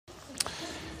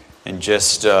and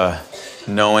just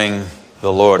knowing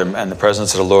the Lord and the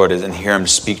presence of the Lord and hear Him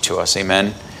speak to us.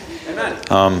 Amen?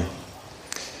 Amen.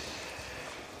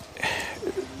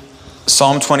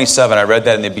 Psalm 27, I read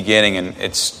that in the beginning, and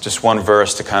it's just one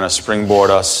verse to kind of springboard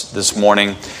us this morning,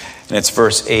 and it's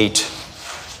verse 8.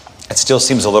 It still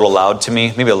seems a little loud to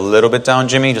me, maybe a little bit down,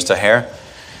 Jimmy, just a hair.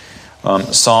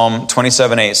 Psalm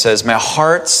 27:8 says, "My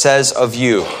heart says of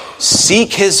you,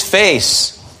 seek His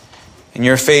face. In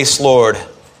your face, Lord,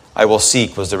 I will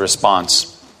seek," was the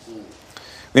response.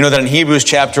 We know that in Hebrews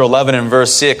chapter 11 and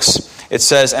verse 6, it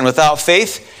says, "And without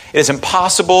faith, it is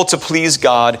impossible to please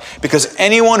God, because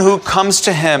anyone who comes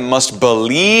to Him must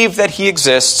believe that He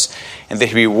exists and that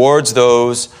He rewards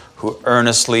those who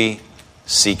earnestly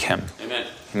seek Him." Amen.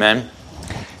 Amen.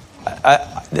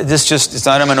 It's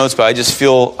not in my notes, but I just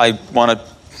feel I want to,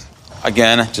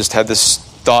 again, just have this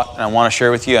thought and I want to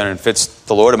share with you. And if it's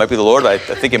the Lord, it might be the Lord, but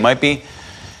I think it might be.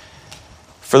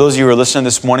 For those of you who are listening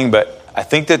this morning, but I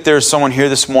think that there's someone here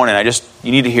this morning,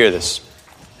 you need to hear this.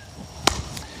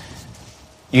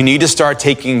 You need to start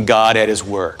taking God at His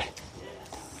word.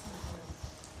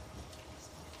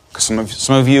 Because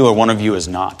some of you or one of you is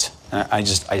not. I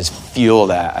just feel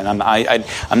that, and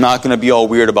I'm not going to be all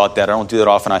weird about that. I don't do that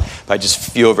often. But I just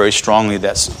feel very strongly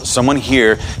that someone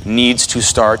here needs to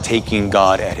start taking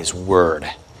God at His word,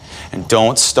 and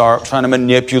don't start trying to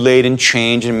manipulate and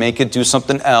change and make it do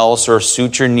something else or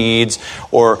suit your needs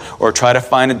or try to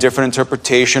find a different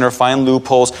interpretation or find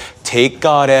loopholes. Take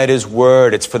God at His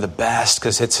word. It's for the best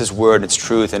because it's His word, it's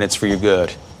truth, and it's for your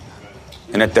good.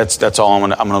 And that's all I'm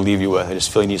going to leave you with. I just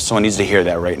feel someone needs to hear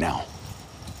that right now.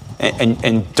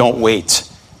 And don't wait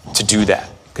to do that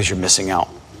because you're missing out.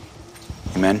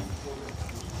 Amen?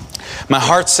 My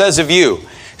heart says of you,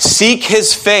 seek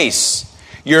His face.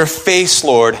 Your face,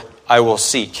 Lord, I will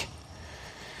seek.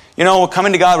 You know, we're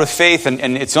coming to God with faith, and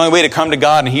it's the only way to come to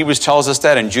God, and Hebrews tells us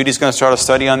that, and Judy's going to start a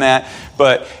study on that.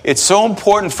 But it's so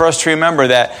important for us to remember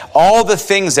that all the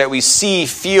things that we see,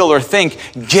 feel, or think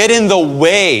get in the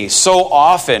way so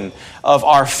often of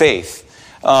our faith.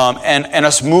 And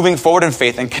us moving forward in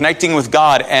faith and connecting with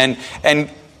God and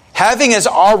having as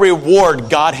our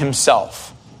reward God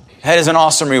Himself. That is an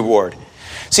awesome reward.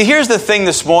 See, here's the thing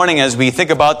this morning as we think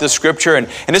about this scripture, and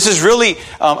this is really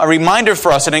a reminder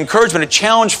for us, an encouragement, a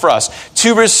challenge for us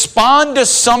to respond to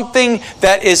something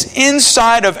that is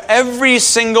inside of every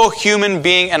single human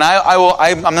being. And I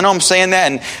know I'm saying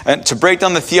that and to break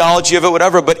down the theology of it,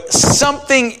 whatever, but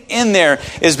something in there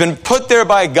has been put there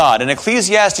by God. In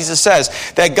Ecclesiastes it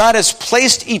says that God has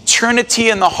placed eternity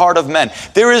in the heart of men.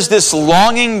 There is this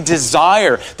longing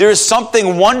desire. There is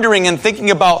something wondering and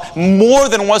thinking about more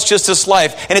than what's just this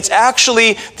life. And it's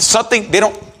actually something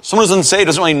someone doesn't say,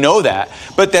 doesn't really know that,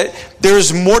 but that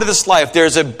there's more to this life.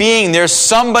 There's a being, there's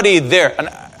somebody there. And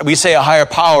we say a higher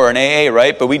power in AA,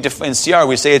 right? But in CR,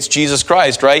 we say it's Jesus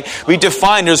Christ, right? We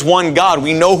define there's one God.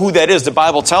 We know who that is. The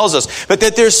Bible tells us. But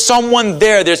that there's someone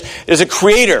there. There's a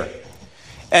creator.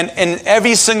 And in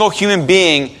every single human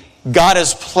being, God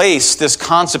has placed this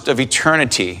concept of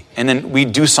eternity. And then we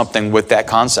do something with that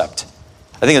concept.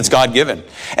 I think it's God-given.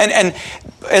 And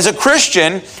as a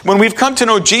Christian, when we've come to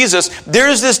know Jesus,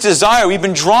 there's this desire. We've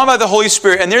been drawn by the Holy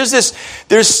Spirit. And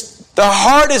the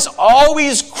heart is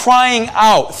always crying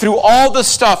out through all the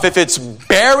stuff. If it's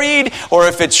buried or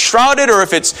if it's shrouded or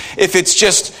if it's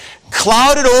just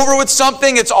clouded over with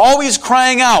something, it's always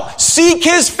crying out, seek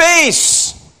His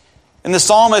face. And the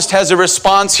psalmist has a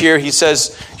response here. He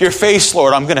says, your face,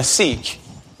 Lord, I'm going to seek.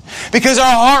 Because our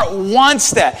heart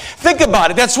wants that. Think about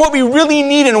it. That's what we really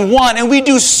need and want. And we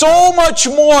do so much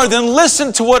more than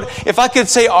listen to what, if I could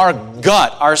say, our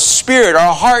gut, our spirit,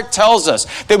 our heart tells us.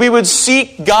 That we would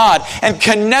seek God and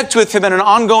connect with Him on an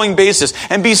ongoing basis.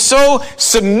 And be so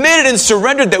submitted and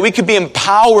surrendered that we could be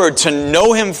empowered to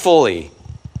know Him fully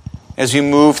as we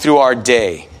move through our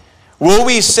day. Will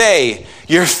we say,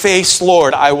 your face,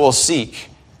 Lord, I will seek?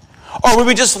 Or will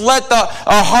we just let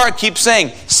our heart keep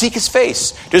saying, seek His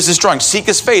face? There's this drawing, seek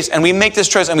His face. And we make this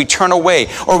choice and we turn away.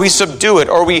 Or we subdue it.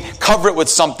 Or we cover it with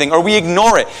something. Or we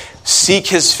ignore it. Seek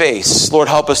His face. Lord,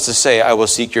 help us to say, I will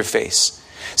seek your face.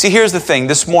 See, here's the thing.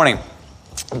 This morning,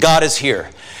 God is here.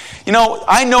 You know,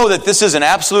 I know that this is an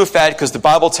absolute fact because the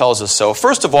Bible tells us so.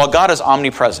 First of all, God is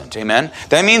omnipresent. Amen?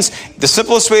 That means the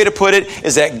simplest way to put it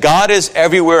is that God is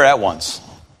everywhere at once.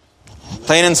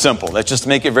 Plain and simple. That's just to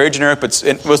make it very generic, but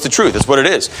it was the truth. It's what it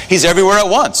is. He's everywhere at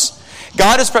once.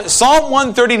 God is present. Psalm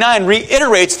 139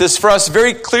 reiterates this for us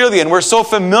very clearly, and we're so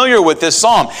familiar with this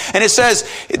psalm. And it says,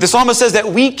 the psalmist says that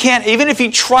we can't, even if he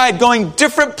tried going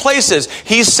different places,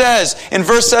 he says in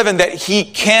verse 7 that we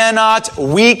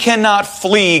cannot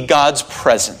flee God's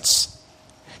presence.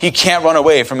 He can't run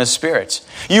away from His Spirit.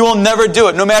 You will never do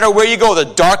it. No matter where you go, the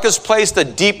darkest place, the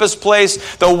deepest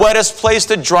place, the wettest place,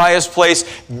 the driest place,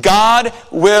 God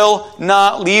will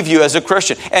not leave you as a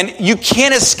Christian. And you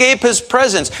can't escape His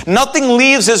presence. Nothing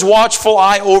leaves His watchful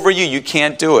eye over you. You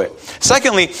can't do it.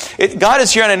 Secondly, God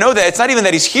is here, and I know that. It's not even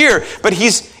that He's here, but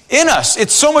He's in us.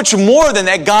 It's so much more than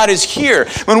that. God is here.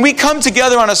 When we come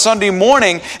together on a Sunday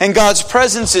morning and God's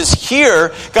presence is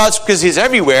here, because He's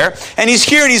everywhere, and He's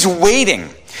here and He's waiting.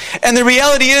 And the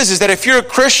reality is that if you're a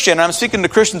Christian, I'm speaking to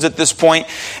Christians at this point,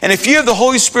 and if you have the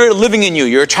Holy Spirit living in you,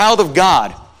 you're a child of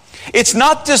God, it's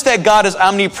not just that God is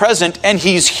omnipresent and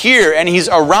He's here and He's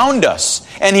around us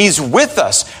and He's with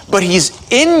us, but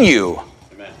He's in you.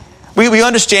 We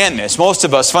understand this, most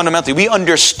of us fundamentally. We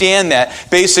understand that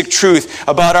basic truth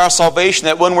about our salvation,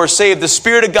 that when we're saved, the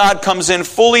Spirit of God comes in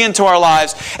fully into our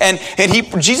lives. And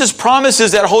Jesus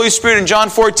promises that Holy Spirit in John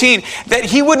 14, that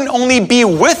He wouldn't only be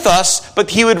with us,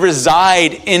 but He would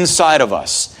reside inside of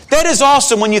us. That is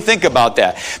awesome when you think about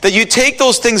that. That you take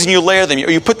those things and you layer them,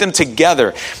 or you put them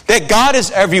together. That God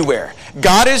is everywhere.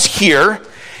 God is here.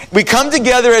 We come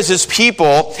together as His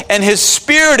people, and His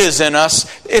Spirit is in us.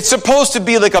 It's supposed to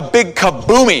be like a big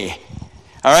kaboomy.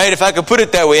 All right, if I could put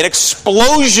it that way. An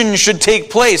explosion should take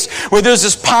place where there's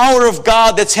this power of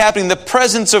God that's happening, the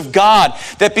presence of God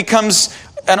that becomes,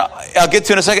 and I'll get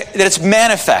to in a second, that it's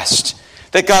manifest,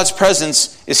 that God's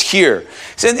presence is here.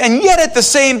 And yet at the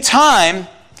same time,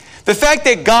 the fact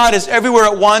that God is everywhere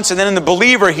at once, and then in the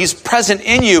believer, He's present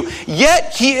in you,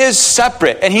 yet He is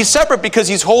separate. And He's separate because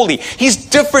He's holy. He's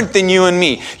different than you and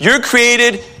me. You're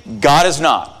created, God is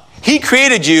not. He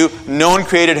created you, no one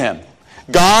created Him.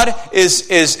 God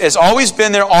has always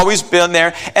been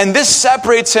there, and this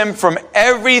separates Him from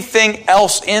everything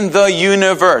else in the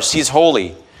universe. He's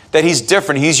holy, that He's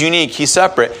different, He's unique, He's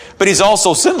separate, but He's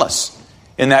also sinless.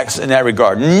 In that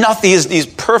regard. Nothing, He's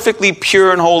perfectly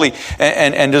pure and holy,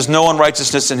 and there's no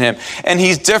unrighteousness in Him. And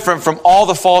He's different from all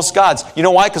the false gods. You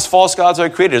know why? Because false gods are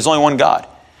created. There's only one God.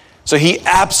 So He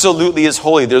absolutely is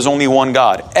holy. There's only one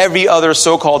God. Every other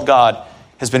so-called God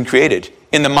has been created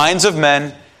in the minds of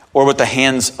men or with the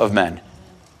hands of men.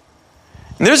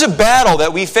 And there's a battle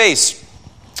that we face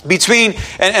between,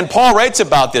 and Paul writes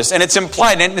about this, and it's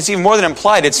implied, and it's even more than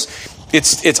implied,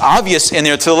 it's obvious in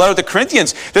there to the letter of the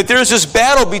Corinthians that there's this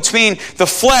battle between the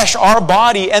flesh, our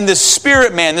body, and the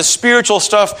spirit man, the spiritual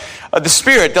stuff, the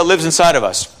spirit that lives inside of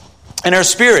us. And our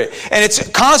spirit. And it's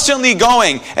constantly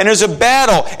going. And there's a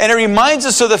battle. And it reminds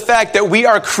us of the fact that we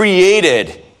are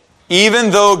created even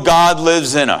though God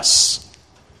lives in us.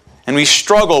 And we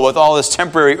struggle with all this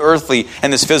temporary earthly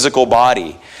and this physical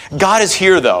body. God is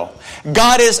here though.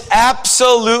 God is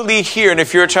absolutely here. And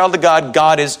if you're a child of God,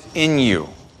 God is in you.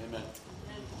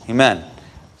 Amen.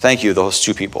 Thank you, those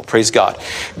two people. Praise God.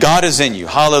 God is in you.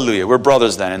 Hallelujah. We're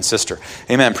brothers then and sister.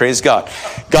 Amen. Praise God.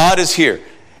 God is here.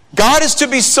 God is to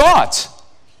be sought.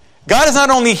 God is not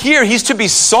only here, He's to be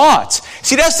sought.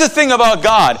 See, that's the thing about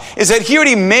God, is that He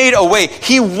already made a way.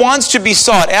 He wants to be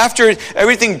sought. After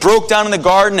everything broke down in the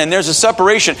garden and there's a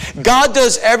separation, God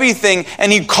does everything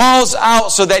and He calls out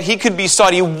so that He could be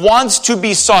sought. He wants to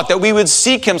be sought, that we would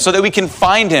seek Him so that we can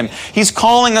find Him. He's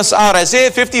calling us out. Isaiah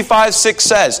 55:6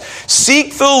 says,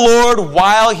 "Seek the Lord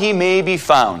while He may be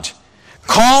found.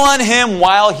 Call on Him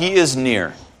while He is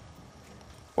near."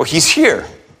 Well, He's here.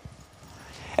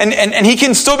 And He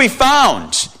can still be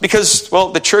found because, well,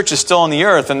 the church is still on the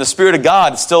earth and the Spirit of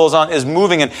God still is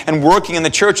moving and working in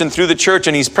the church and through the church,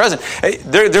 and He's present.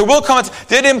 There will come,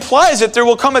 it implies that there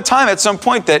will come a time at some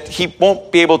point that He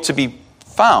won't be able to be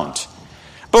found.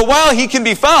 But while He can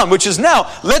be found, which is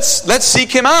now, let's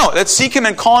seek Him out. Let's seek Him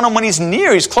and call on Him when He's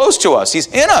near. He's close to us. He's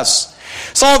in us.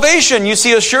 Salvation, you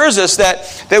see, assures us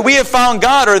that we have found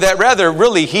God, or that rather,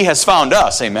 really, He has found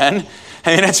us. Amen?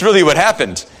 I mean, that's really what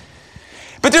happened.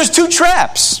 But there's two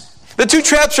traps. The two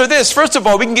traps are this. First of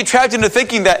all, we can get trapped into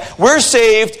thinking that we're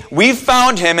saved, we've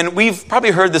found Him, and we've probably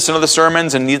heard this in other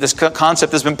sermons, and this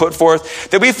concept has been put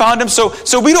forth, that we found Him,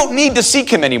 so we don't need to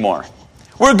seek Him anymore.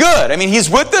 We're good. I mean,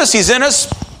 He's with us, He's in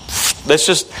us. Let's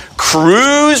just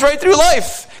cruise right through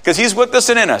life, because He's with us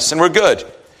and in us, and we're good.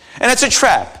 And that's a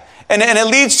trap. And it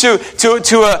leads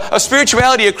to a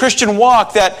spirituality, a Christian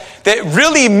walk that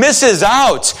really misses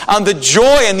out on the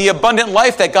joy and the abundant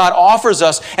life that God offers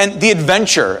us, and the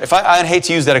adventure. I hate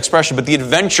to use that expression, but the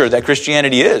adventure that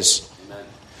Christianity is. Amen.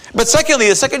 But secondly,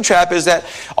 the second trap is that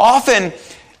often,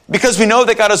 because we know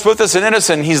that God is with us and in us,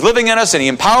 and He's living in us, and He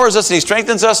empowers us, and He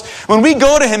strengthens us, when we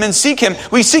go to Him and seek Him,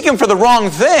 we seek Him for the wrong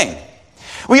thing.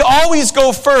 We always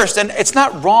go first, and it's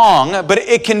not wrong, but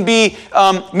it can be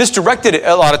misdirected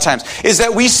a lot of times, is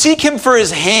that we seek him for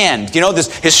his hand,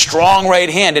 his strong right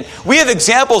hand. And we have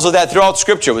examples of that throughout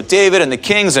Scripture with David and the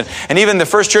kings and even the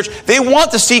first church. They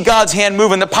want to see God's hand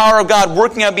move and the power of God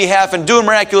working on behalf and doing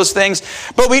miraculous things.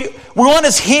 But we want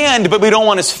his hand, but we don't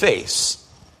want his face.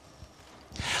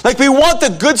 Like, we want the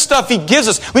good stuff he gives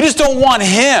us. We just don't want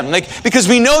him. Because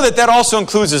we know that also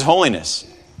includes his holiness.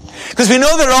 Because we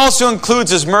know that it also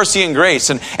includes his mercy and grace.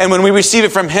 And when we receive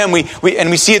it from him, we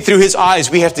see it through his eyes,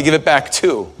 we have to give it back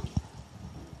too.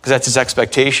 Because that's his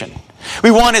expectation.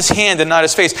 We want his hand and not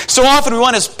his face. So often we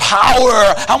want his power.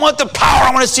 I want the power.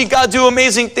 I want to see God do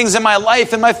amazing things in my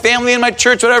life, in my family, in my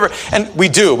church, whatever. And we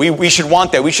do. We should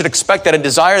want that. We should expect that and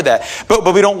desire that.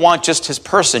 But we don't want just his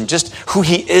person, just who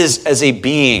he is as a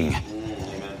being.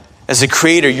 Amen. As a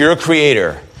creator. You're a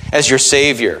creator. As your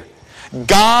Savior.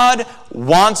 God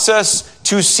wants us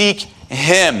to seek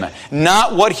him,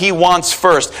 not what he wants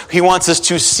first. He wants us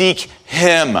to seek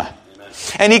him. Amen.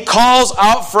 And he calls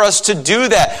out for us to do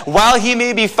that while he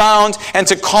may be found and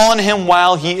to call on him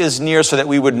while he is near so that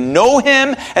we would know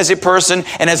him as a person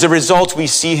and as a result we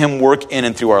see him work in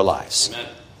and through our lives. Amen.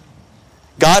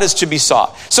 God is to be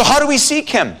sought. So how do we seek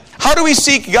him? How do we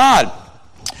seek God?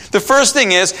 The first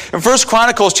thing is, in 1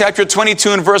 Chronicles chapter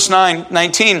 22 and verse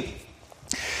 19,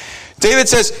 David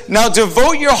says, "Now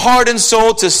devote your heart and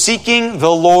soul to seeking the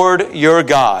Lord your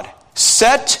God.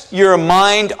 Set your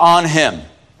mind on him."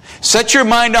 Set your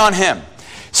mind on him.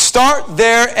 Start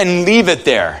there and leave it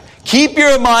there. Keep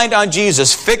your mind on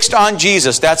Jesus, fixed on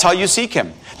Jesus. That's how you seek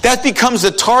him. That becomes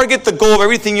the target, the goal of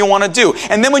everything you want to do.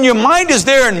 And then when your mind is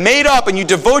there and made up and you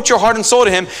devote your heart and soul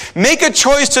to him, make a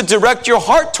choice to direct your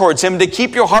heart towards him, to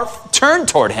keep your heart turned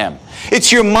toward him.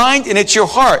 It's your mind and it's your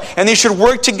heart. And they should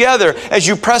work together as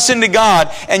you press into God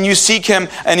and you seek him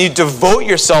and you devote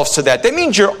yourselves to that. That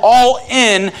means you're all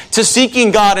in to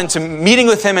seeking God and to meeting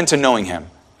with him and to knowing him.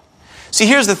 See,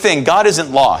 here's the thing. God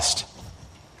isn't lost.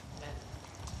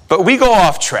 But we go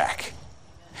off track.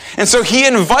 And so he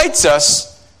invites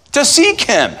us to seek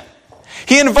him.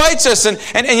 He invites us, and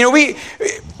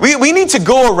we need to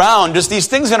go around just these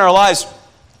things in our lives.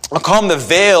 I'll call them the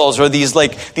veils or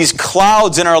these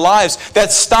clouds in our lives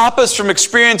that stop us from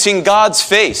experiencing God's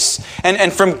face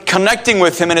and from connecting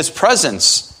with him in his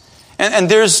presence. And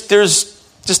there's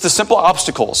just the simple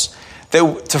obstacles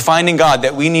to finding God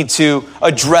that we need to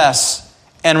address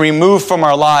and remove from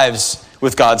our lives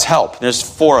with God's help. There's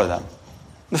 4 of them.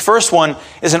 The first one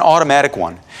is an automatic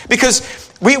one. Because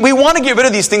we want to get rid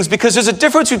of these things because there's a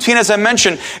difference between, as I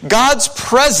mentioned, God's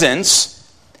presence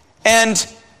and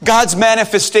God's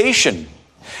manifestation.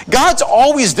 God's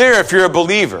always there if you're a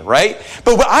believer, right?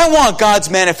 But I want God's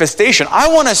manifestation. I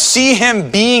want to see him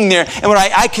being there. And when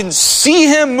I can see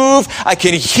him move, I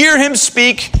can hear him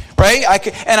speak, right?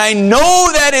 And I know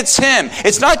that it's him.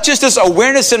 It's not just this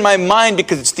awareness in my mind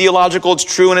because it's theological, it's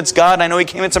true, and it's God. And I know he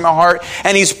came into my heart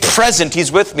and he's present,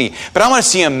 he's with me. But I want to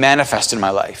see him manifest in my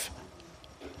life.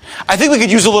 I think we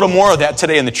could use a little more of that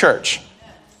today in the church.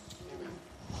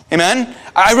 Amen?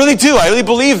 I really do. I really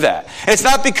believe that. And it's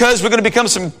not because we're going to become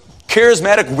some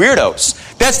charismatic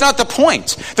weirdos. That's not the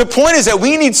point. The point is that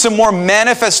we need some more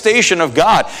manifestation of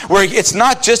God, where it's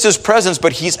not just his presence,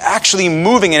 but he's actually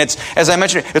moving. And it's, as I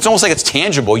mentioned, it's almost like it's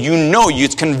tangible.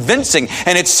 It's convincing,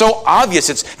 and it's so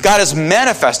obvious. God is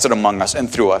manifested among us and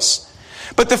through us.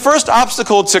 But the first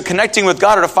obstacle to connecting with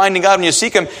God or to finding God when you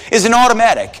seek him is an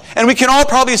automatic. And we can all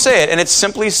probably say it, and it's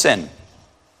simply sin.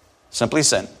 Simply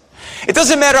sin. It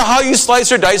doesn't matter how you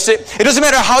slice or dice it. It doesn't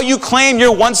matter how you claim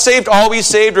you're once saved, always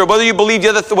saved, or whether you believe the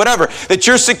other, whatever, that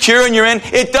you're secure and you're in.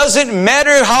 It doesn't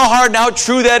matter how hard and how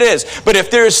true that is. But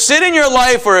if there's sin in your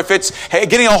life, or if it's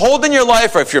getting a hold in your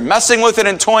life, or if you're messing with it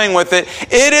and toying with it,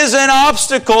 it is an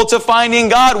obstacle to finding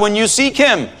God when you seek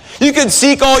him. You can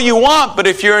seek all you want, but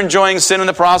if you're enjoying sin in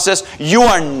the process, you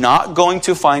are not going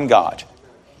to find God.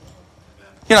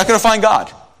 You're not going to find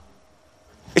God.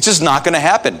 It's just not going to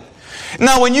happen.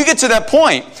 Now, when you get to that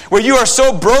point where you are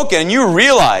so broken and you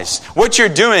realize what you're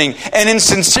doing, and in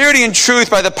sincerity and truth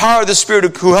by the power of the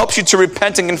Spirit who helps you to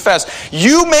repent and confess,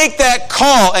 you make that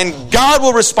call and God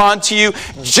will respond to you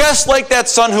just like that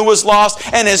son who was lost,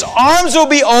 and his arms will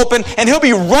be open and he'll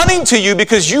be running to you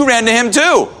because you ran to him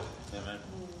too. Amen.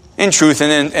 In truth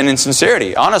and in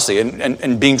sincerity, honestly,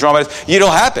 and being drawn by this.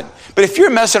 It'll happen. But if you're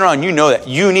messing around, you know that.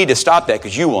 You need to stop that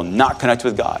because you will not connect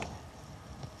with God.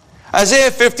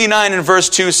 Isaiah 59 and verse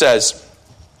 2 says,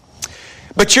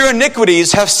 "But your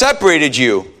iniquities have separated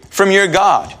you from your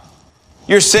God.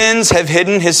 Your sins have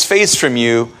hidden his face from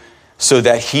you so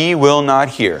that he will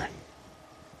not hear."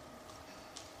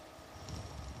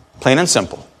 Plain and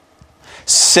simple.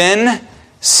 sin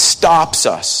stops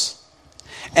us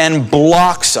and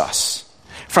blocks us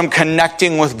from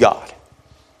connecting with God.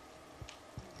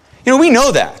 We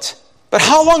know that. But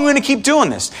how long are we going to keep doing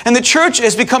this? And the church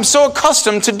has become so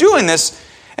accustomed to doing this,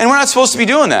 and we're not supposed to be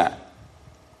doing that.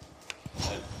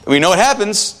 We know it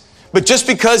happens, but just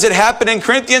because it happened in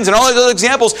Corinthians and all these other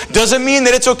examples doesn't mean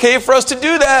that it's okay for us to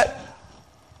do that.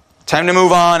 Time to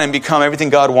move on and become everything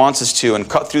God wants us to and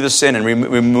cut through the sin and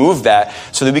remove that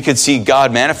so that we can see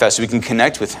God manifest, so we can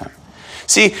connect with Him.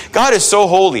 See, God is so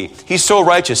holy. He's so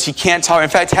righteous. He can't tolerate. In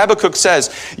fact, Habakkuk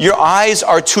says, your eyes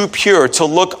are too pure to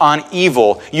look on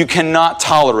evil. You cannot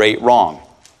tolerate wrong.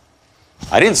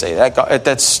 I didn't say that.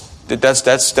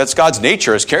 That's God's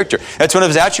nature, His character. That's one of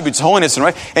His attributes, holiness and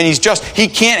right. And He's just. He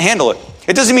can't handle it.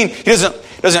 It doesn't mean He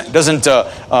doesn't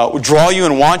draw you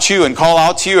and want you and call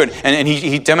out to you. And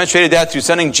he demonstrated that through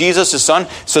sending Jesus, His Son,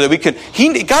 so that we could.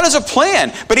 God has a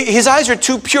plan, but His eyes are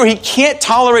too pure. He can't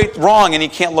tolerate wrong, and He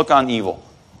can't look on evil.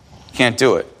 Can't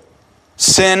do it.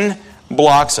 Sin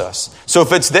blocks us. So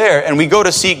if it's there, and we go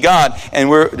to seek God, and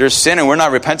there's sin, and we're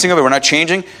not repenting of it, we're not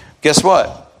changing. Guess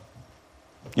what?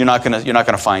 You're not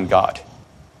gonna find God.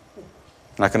 You're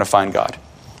not gonna find God.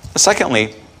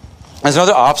 Secondly, there's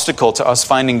another obstacle to us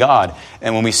finding God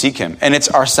and when we seek Him, and it's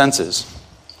our senses.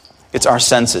 It's our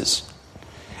senses.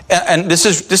 And this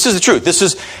is the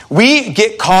truth. We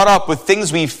get caught up with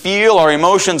things we feel, our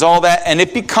emotions, all that, and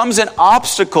it becomes an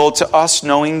obstacle to us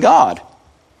knowing God.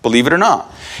 Believe it or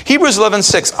not. Hebrews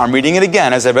 11:6, I'm reading it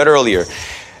again as I read earlier.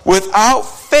 Without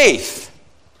faith,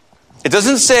 it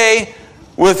doesn't say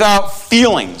without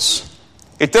feelings.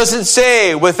 It doesn't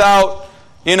say without,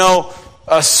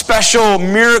 a special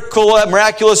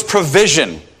miraculous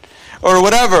provision or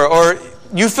whatever, or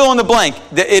you fill in the blank,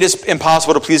 that it is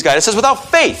impossible to please God. It says without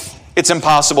faith, it's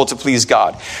impossible to please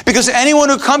God. Because anyone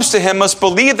who comes to Him must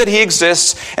believe that He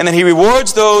exists and that He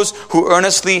rewards those who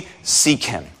earnestly seek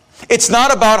Him. It's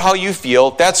not about how you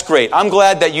feel. That's great. I'm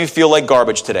glad that you feel like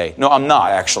garbage today. No, I'm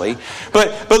not, actually.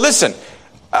 But listen,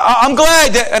 I'm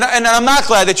glad that, and I'm not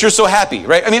glad that you're so happy,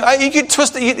 right? I mean, you could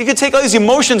twist it, you could take all these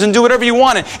emotions and do whatever you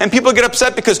want, and people get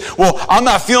upset because, well, I'm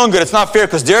not feeling good. It's not fair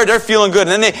because they're feeling good,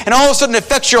 and all of a sudden it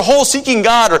affects your whole seeking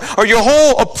God or your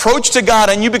whole approach to God,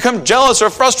 and you become jealous or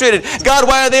frustrated. God,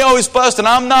 why are they always blessed and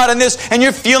I'm not? And this, and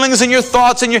your feelings and your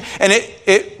thoughts and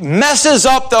it messes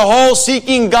up the whole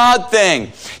seeking God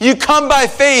thing. You come by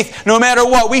faith no matter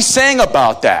what. We sang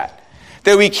about that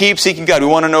we keep seeking God. We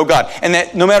want to know God. And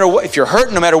that no matter what, if you're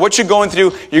hurt, no matter what you're going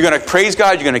through, you're going to praise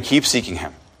God, you're going to keep seeking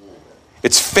Him.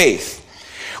 It's faith.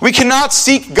 We cannot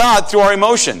seek God through our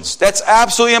emotions. That's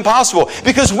absolutely impossible.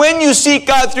 Because when you seek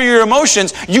God through your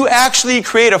emotions, you actually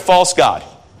create a false God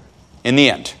in the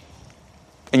end.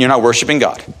 And you're not worshiping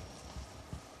God.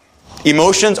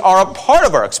 Emotions are a part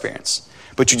of our experience,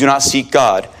 but you do not seek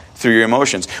God through your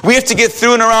emotions. We have to get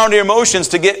through and around your emotions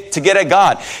to get at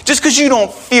God. Just because you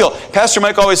don't feel, Pastor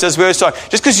Mike always says, we always talk,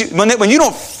 just because when you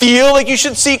don't feel like you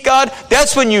should seek God,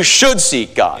 that's when you should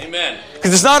seek God. Amen.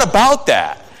 Because it's not about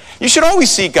that. You should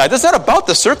always seek God. It's not about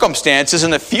the circumstances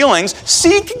and the feelings.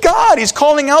 Seek God. He's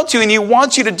calling out to you, and He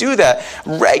wants you to do that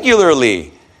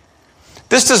regularly.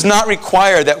 This does not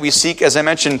require that we seek, as I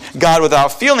mentioned, God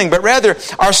without feeling, but rather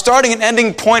our starting and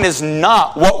ending point is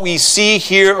not what we see,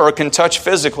 hear, or can touch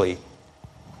physically.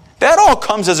 That all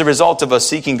comes as a result of us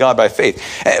seeking God by faith.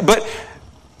 But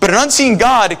an unseen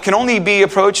God can only be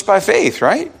approached by faith,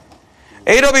 right?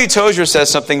 A.W. Tozer says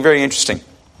something very interesting.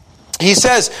 He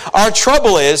says, our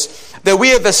trouble is that we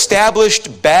have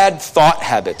established bad thought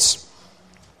habits.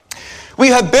 We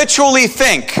habitually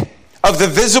think of the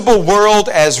visible world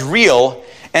as real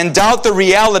and doubt the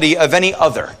reality of any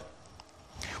other.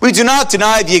 We do not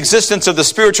deny the existence of the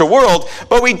spiritual world,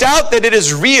 but we doubt that it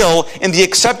is real in the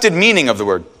accepted meaning of the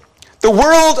word. The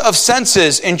world of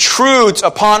senses intrudes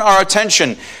upon our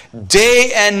attention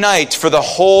day and night for the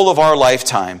whole of our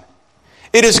lifetime.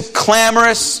 It is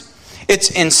clamorous, it's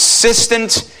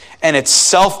insistent, and it's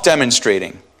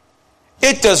self-demonstrating.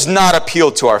 It does not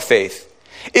appeal to our faith.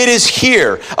 It is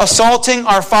here, assaulting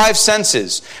our five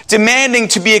senses, demanding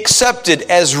to be accepted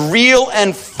as real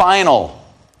and final.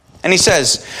 And he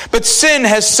says, but sin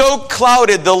has so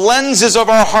clouded the lenses of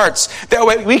our hearts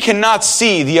that we cannot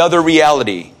see the other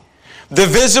reality. The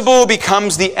visible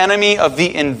becomes the enemy of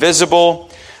the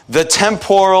invisible, the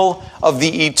temporal of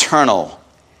the eternal.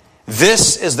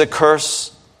 This is the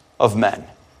curse of men.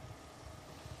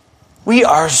 We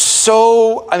are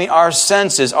our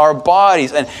senses, our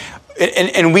bodies,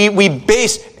 and we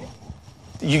base,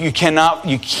 you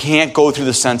can't go through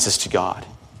the senses to God.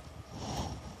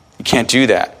 You can't do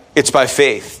that. It's by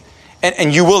faith.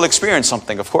 And you will experience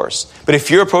something, of course. But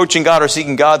if you're approaching God or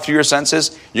seeking God through your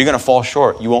senses, you're going to fall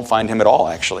short. You won't find him at all,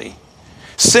 actually.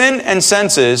 Sin and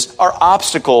senses are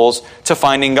obstacles to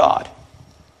finding God.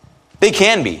 They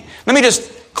can be. Let me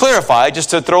just clarify,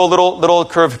 just to throw a little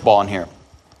curveball in here.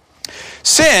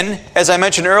 Sin, as I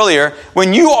mentioned earlier,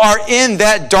 when you are in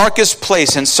that darkest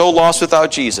place and so lost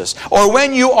without Jesus, or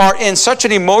when you are in such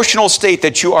an emotional state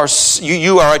that you are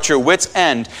at your wit's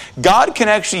end, God can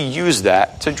actually use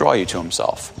that to draw you to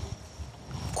himself.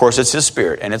 Of course, it's his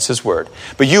Spirit and it's his word.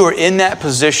 But you are in that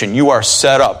position. You are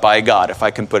set up by God, if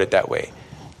I can put it that way,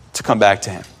 to come back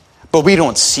to him. But we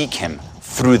don't seek him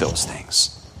through those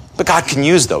things. But God can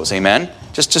use those, amen?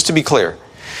 Just to be clear.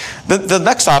 The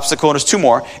next obstacle, and there's two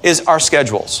more, is our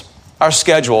schedules. Our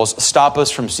schedules stop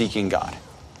us from seeking God.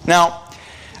 Now,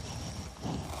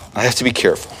 I have to be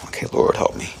careful. Okay, Lord,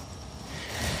 help me.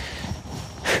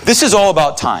 This is all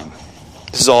about time.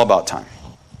 This is all about time.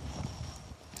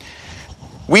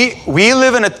 We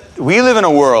live in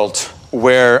a world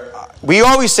where we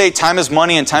always say time is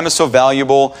money and time is so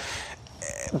valuable.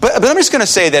 But I'm just going to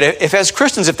say that if as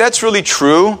Christians, if that's really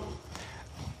true,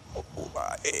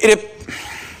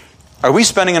 are we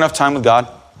spending enough time with God?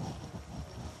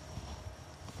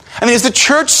 I mean, is the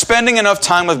church spending enough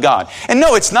time with God? And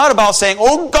no, it's not about saying,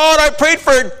 oh God, I prayed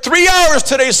for 3 hours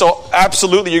today, so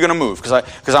absolutely you're going to move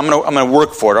because I'm going to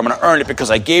work for it. I'm going to earn it because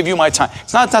I gave you my time.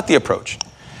 It's not the approach.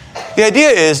 The idea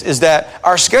is that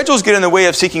our schedules get in the way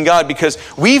of seeking God because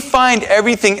we find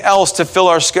everything else to fill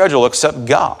our schedule except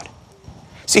God.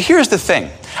 See, here's the thing.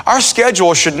 Our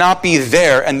schedule should not be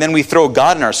there and then we throw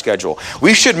God in our schedule.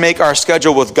 We should make our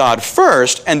schedule with God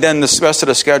first and then the rest of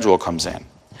the schedule comes in.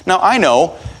 Now, I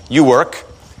know you work.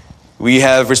 We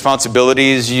have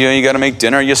responsibilities. You got to make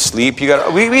dinner. You sleep. We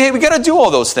got to do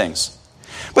all those things.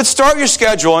 But start your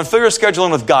schedule and fill your schedule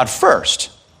in with God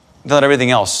first. Then let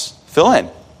everything else fill in.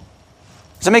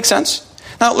 Does that make sense?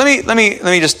 Now, let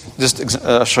me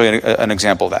just show you an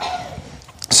example of that.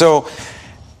 So,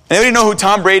 anybody know who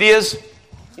Tom Brady is?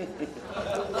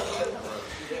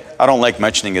 I don't like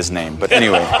mentioning his name, but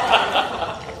anyway.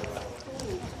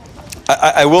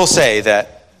 I will say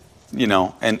that,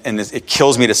 and it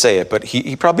kills me to say it, but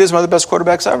he probably is one of the best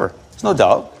quarterbacks ever. There's no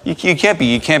doubt. You can't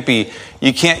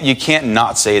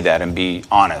not say that and be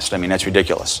honest. I mean, that's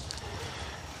ridiculous.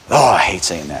 Oh, I hate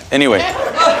saying that. Anyway.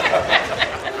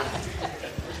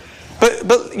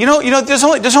 But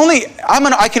there's only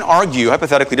I can argue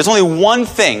hypothetically. There's only one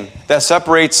thing that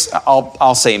separates.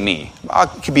 I'll say me.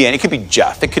 It could be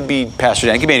Jeff. It could be Pastor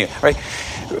Dan. It could be anyone, right?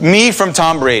 Me from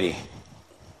Tom Brady.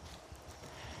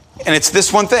 And it's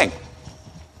this one thing.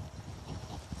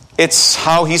 It's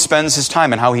how he spends his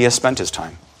time and how he has spent his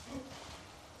time.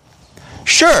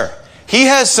 Sure, he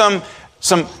has some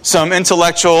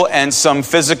intellectual and some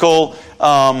physical,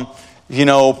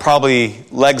 probably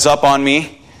legs up on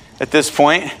me. At this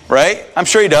point, right? I'm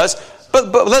sure he does.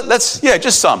 But let's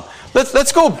just some.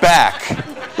 Let's go back.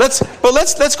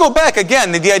 Let's go back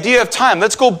again. The idea of time.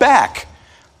 Let's go back.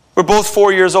 We're both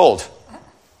 4 years old.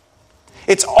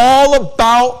 It's all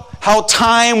about how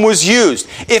time was used.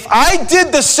 If I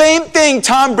did the same thing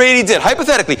Tom Brady did,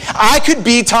 hypothetically, I could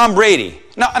be Tom Brady.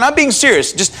 Now, and I'm being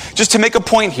serious, just to make a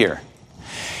point here.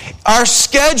 Our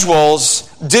schedules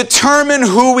determine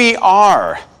who we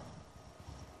are.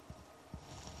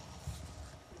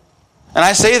 And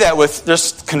I say that with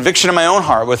just conviction in my own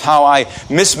heart, with how I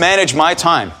mismanage my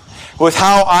time, with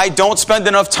how I don't spend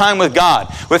enough time with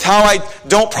God, with how I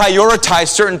don't prioritize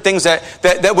certain things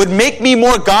that would make me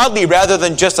more godly rather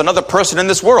than just another person in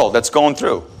this world that's going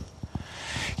through.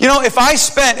 If I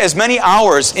spent as many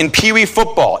hours in Pee Wee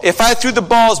football, if I threw the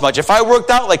ball as much, if I worked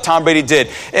out like Tom Brady did,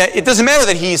 it doesn't matter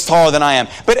that he's taller than I am.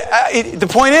 But the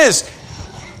point is,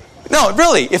 no,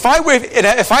 really, if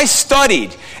I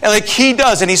studied like he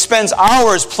does and he spends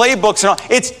hours, playbooks and all,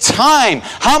 it's time.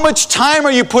 How much time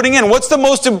are you putting in? What's the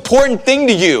most important thing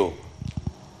to you?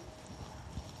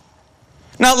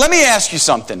 Now, let me ask you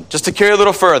something, just to carry a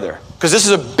little further, because this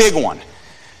is a big one.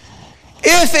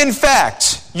 If, in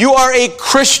fact, you are a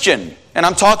Christian, and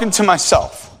I'm talking to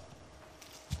myself,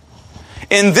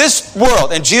 in this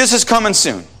world, and Jesus is coming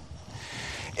soon,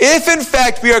 if, in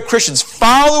fact, we are Christians,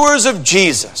 followers of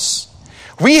Jesus,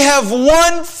 we have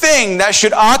one thing that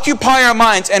should occupy our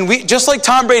minds, and we, just like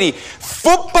Tom Brady,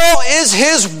 football is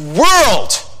his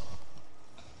world.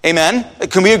 Amen?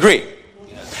 Can we agree?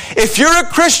 Yes. If you're a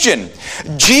Christian,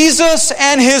 Jesus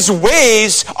and his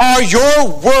ways are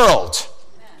your world.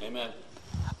 Amen.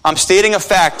 I'm stating a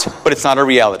fact, but it's not a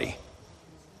reality.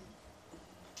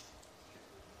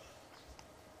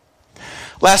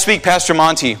 Last week, Pastor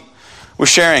Monty was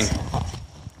sharing,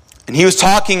 And he was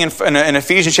talking in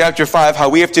Ephesians chapter 5 how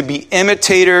we have to be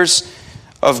imitators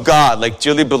of God, like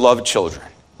dearly beloved children.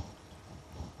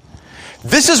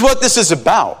 This is what this is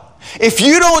about. If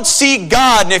you don't seek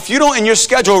God, and if you don't in your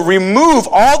schedule remove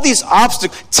all these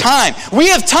obstacles, time. We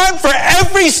have time for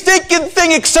every stinking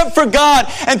thing except for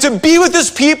God, and to be with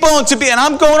His people, and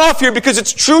I'm going off here because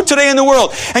it's true today in the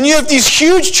world. And you have these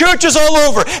huge churches all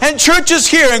over, and churches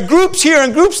here, and groups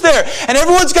there, and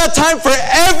everyone's got time for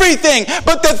everything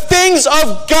but the things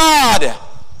of God.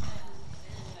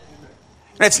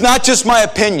 And it's not just my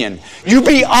opinion. You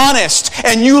be honest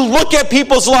and you look at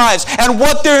people's lives and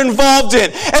what they're involved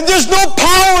in. And there's no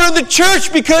power in the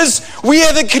church because we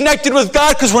haven't connected with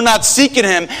God because we're not seeking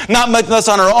Him. Not much less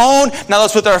on our own, not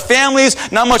less with our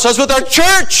families, not much less with our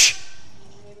church.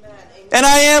 And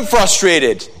I am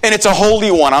frustrated. And it's a holy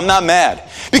one. I'm not mad.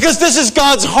 Because this is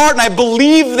God's heart and I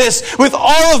believe this with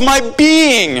all of my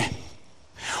being.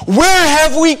 Where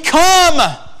have we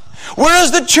come? Where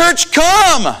has the church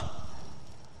come?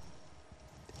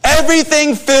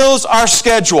 Everything fills our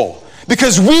schedule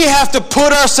because we have to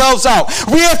put ourselves out.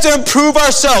 We have to improve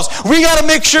ourselves. We got to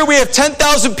make sure we have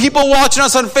 10,000 people watching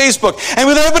us on Facebook and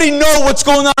let everybody know what's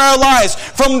going on in our lives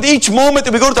from each moment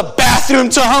that we go to the bathroom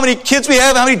to how many kids we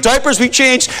have, how many diapers we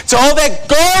change, to all that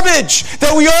garbage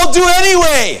that we all do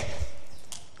anyway.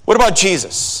 What about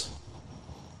Jesus?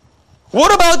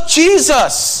 What about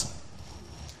Jesus?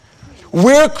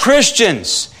 We're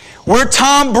Christians. We're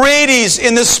Tom Brady's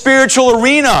in the spiritual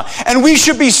arena, and we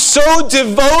should be so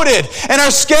devoted in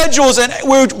our schedules, and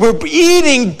we're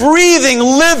eating, breathing,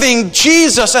 living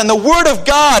Jesus and the Word of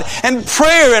God and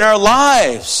prayer in our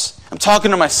lives. I'm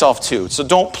talking to myself too, so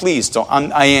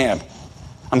I am.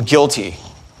 I'm guilty.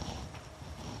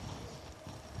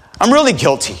 I'm really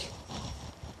guilty.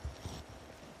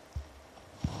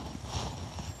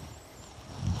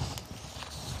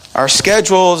 Our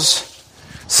schedules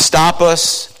stop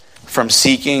us from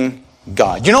seeking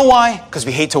God. You know why? Because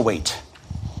we hate to wait.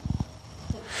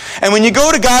 And when you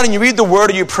go to God and you read the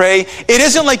Word or you pray, it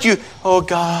isn't like you, oh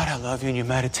God, I love you, and you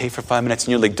meditate for 5 minutes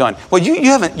and you're like done. Well, you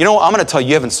haven't, I'm going to tell you,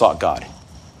 you haven't sought God.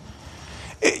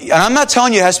 And I'm not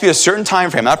telling you it has to be a certain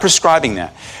time frame. I'm not prescribing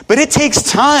that. But it takes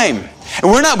time.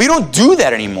 And we don't do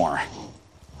that anymore.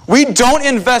 We don't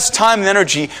invest time and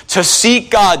energy to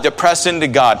seek God, to press into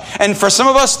God. And for some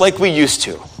of us, like we used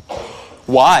to.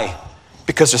 Why?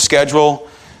 Because the schedule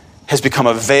has become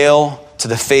a veil to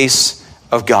the face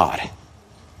of God.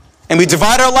 And we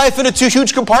divide our life into two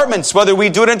huge compartments, whether we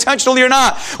do it intentionally or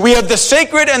not. We have the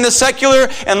sacred and the secular.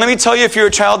 And let me tell you, if you're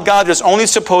a child of God, there's only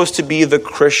supposed to be the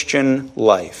Christian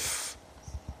life.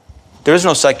 There is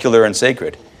no secular and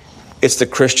sacred. It's the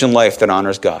Christian life that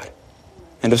honors God.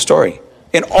 End of story.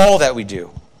 In all that we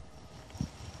do.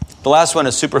 The last one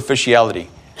is superficiality.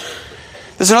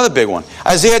 This is another big one.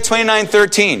 Isaiah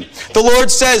 29:13. The Lord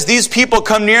says, these people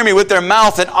come near me with their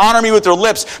mouth and honor me with their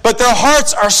lips, but their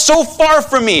hearts are so far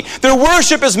from me. Their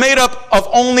worship is made up of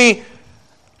only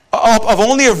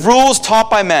rules taught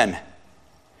by men.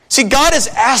 See, God is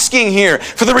asking here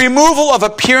for the removal of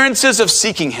appearances of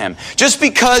seeking Him. Just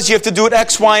because you have to do it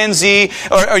X, Y, and Z,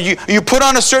 or you put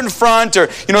on a certain front, or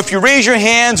if you raise your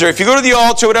hands, or if you go to the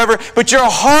altar, or whatever, but your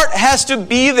heart has to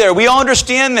be there. We all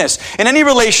understand this. In any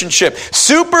relationship,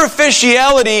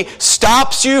 superficiality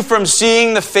stops you from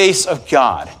seeing the face of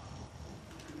God.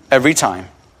 Every time.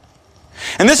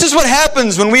 And this is what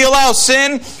happens when we allow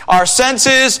sin, our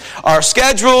senses, our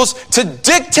schedules to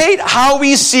dictate how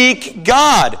we seek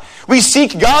God. We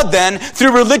seek God then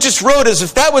through religious road as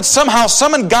if that would somehow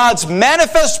summon God's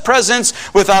manifest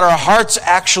presence without our hearts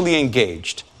actually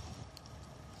engaged.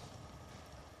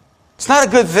 It's not a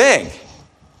good thing.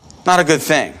 Not a good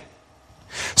thing.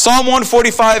 Psalm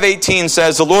 145:18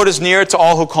 says, the Lord is near to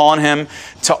all who call on Him,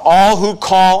 to all who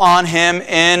call on Him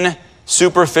in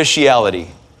superficiality.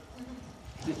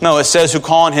 No, it says who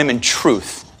call on Him in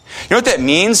truth. You know what that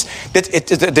means? That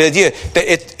the idea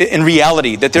that in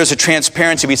reality, that there's a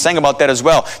transparency. We sang about that as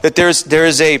well. That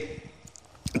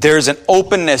there's an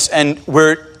openness and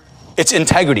where it's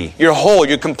integrity. You're whole,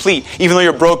 you're complete, even though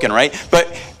you're broken, right? But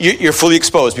you're fully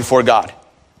exposed before God.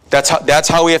 That's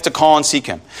how we have to call and seek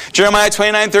Him. Jeremiah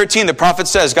 29:13, the prophet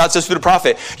says, God says through the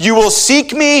prophet, you will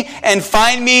seek me and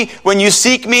find me when you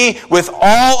seek me with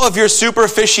all of your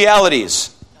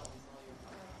superficialities.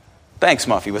 Thanks,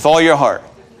 Muffy. With all your heart.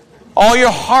 All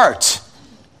your heart.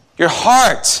 Your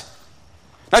heart.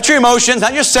 Not your emotions,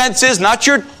 not your senses, not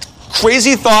your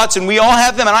crazy thoughts, and we all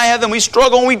have them, and I have them, we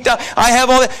struggle, and I have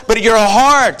all that, but your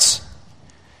heart.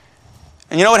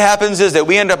 And you know what happens is that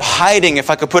we end up hiding, if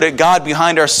I could put it, God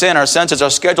behind our sin, our senses, our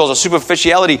schedules, our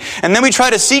superficiality, and then we try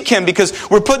to seek Him because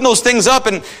we're putting those things up,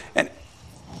 and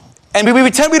And we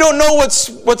pretend we don't know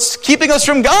what's keeping us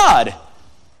from God.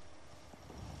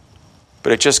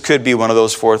 But it just could be one of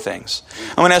those 4 things.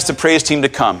 I'm going to ask the praise team to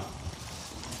come.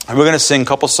 And we're going to sing a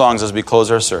couple songs as we close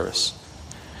our service.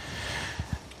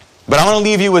 But I want to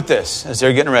leave you with this as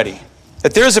they're getting ready.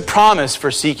 That there is a promise for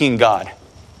seeking God.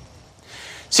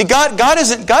 See, God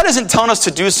isn't telling us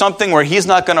to do something where He's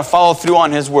not going to follow through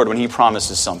on His word when He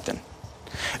promises something.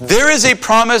 There is a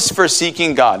promise for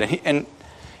seeking God. And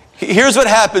here's what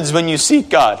happens when you seek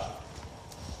God.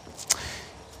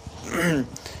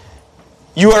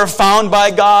 You are found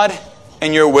by God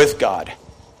and you're with God.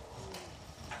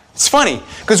 It's funny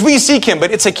because we seek Him,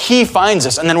 but it's like He finds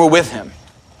us and then we're with Him.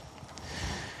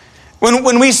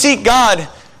 When we seek God,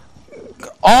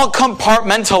 all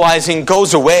compartmentalizing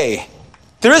goes away.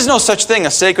 There is no such thing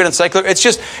as sacred and secular.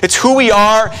 It's who we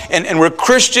are, and we're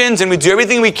Christians, and we do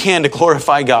everything we can to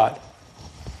glorify God.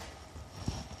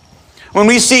 When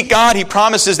we seek God, He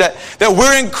promises that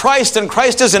we're in Christ and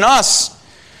Christ is in us.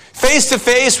 Face to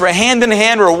face, we're hand in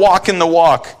hand, we're walking the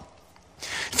walk.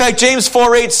 In fact, James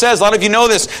 4:8 says, a lot of you know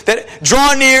this, that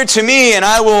draw near to me and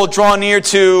I will draw near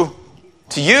to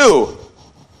you.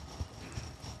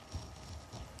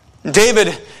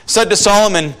 David said to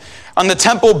Solomon on the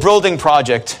temple building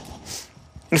project,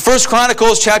 in 1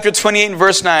 Chronicles chapter 28 and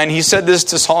verse 9, he said this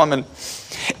to Solomon.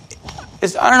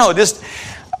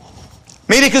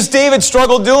 Maybe because David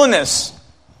struggled doing this.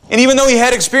 And even though he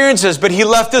had experiences, but he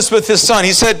left this with his son.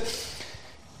 He said,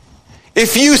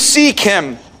 if you seek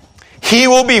Him, He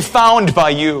will be found by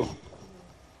you.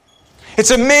 It's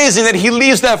amazing that he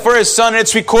leaves that for his son, and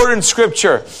it's recorded in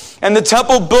Scripture. And the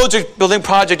temple building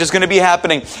project is going to be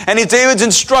happening. And David's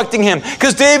instructing him,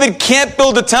 because David can't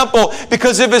build a temple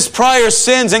because of his prior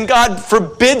sins, and God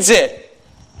forbids it.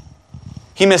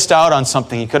 He missed out on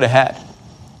something he could have had.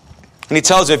 And he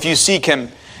tells him, if you seek Him,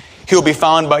 He will be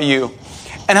found by you.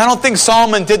 And I don't think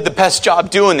Solomon did the best job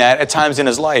doing that at times in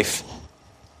his life.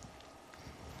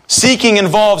 Seeking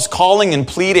involves calling and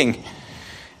pleading.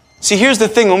 See, here's the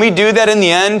thing. When we do that in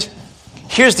the end,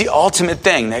 here's the ultimate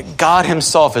thing, that God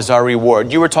Himself is our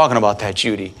reward. You were talking about that,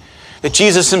 Judy. That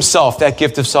Jesus Himself, that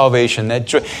gift of salvation, that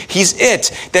joy, He's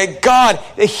it.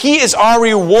 That He is our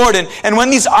reward. And when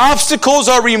these obstacles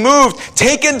are removed,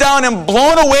 taken down and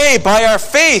blown away by our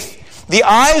faith, the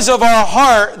eyes of our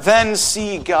heart then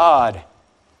see God.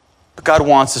 But God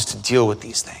wants us to deal with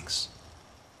these things.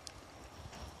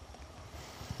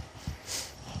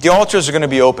 The altars are going to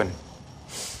be open.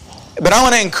 But I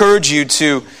want to encourage you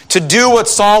to do what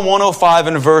Psalm 105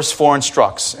 and verse 4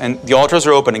 instructs. And the altars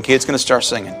are open and Kate's going to start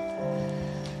singing.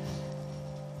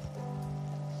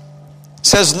 It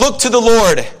says, look to the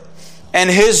Lord and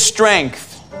His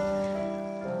strength.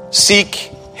 Seek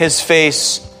His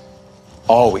face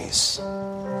always.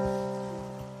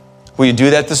 Will you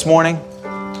do that this morning?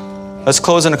 Let's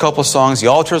close in a couple songs. The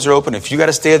altars are open. If you got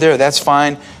to stay there, that's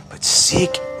fine. But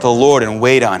seek the Lord and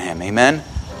wait on Him. Amen?